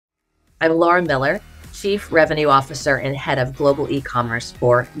I'm Laura Miller, Chief Revenue Officer and Head of Global eCommerce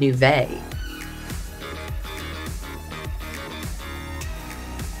for Nuvei.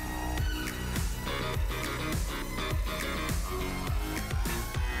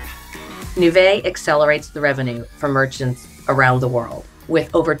 Nuvei accelerates the revenue for merchants around the world.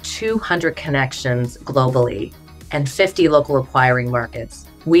 With over 200 connections globally and 50 local acquiring markets,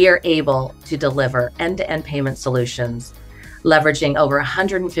 we are able to deliver end-to-end payment solutions, leveraging over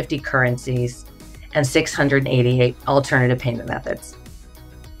 150 currencies and 688 alternative payment methods.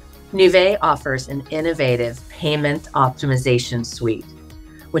 Nuvei offers an innovative payment optimization suite,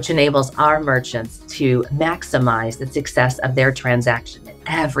 which enables our merchants to maximize the success of their transaction at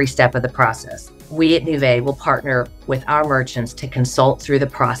every step of the process. We at Nuvei will partner with our merchants to consult through the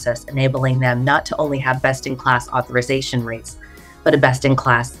process, enabling them not to only have best-in-class authorization rates, but a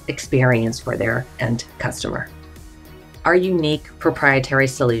best-in-class experience for their end customer. Our unique proprietary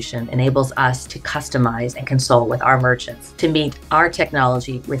solution enables us to customize and consult with our merchants to meet our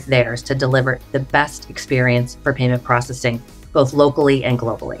technology with theirs to deliver the best experience for payment processing, both locally and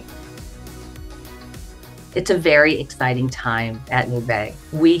globally. It's a very exciting time at Nuvei.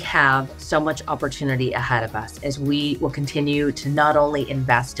 We have so much opportunity ahead of us as we will continue to not only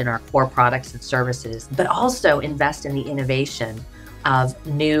invest in our core products and services, but also invest in the innovation of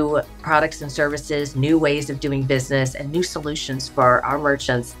new products and services, new ways of doing business, and new solutions for our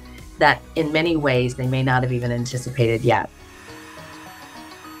merchants that in many ways they may not have even anticipated yet.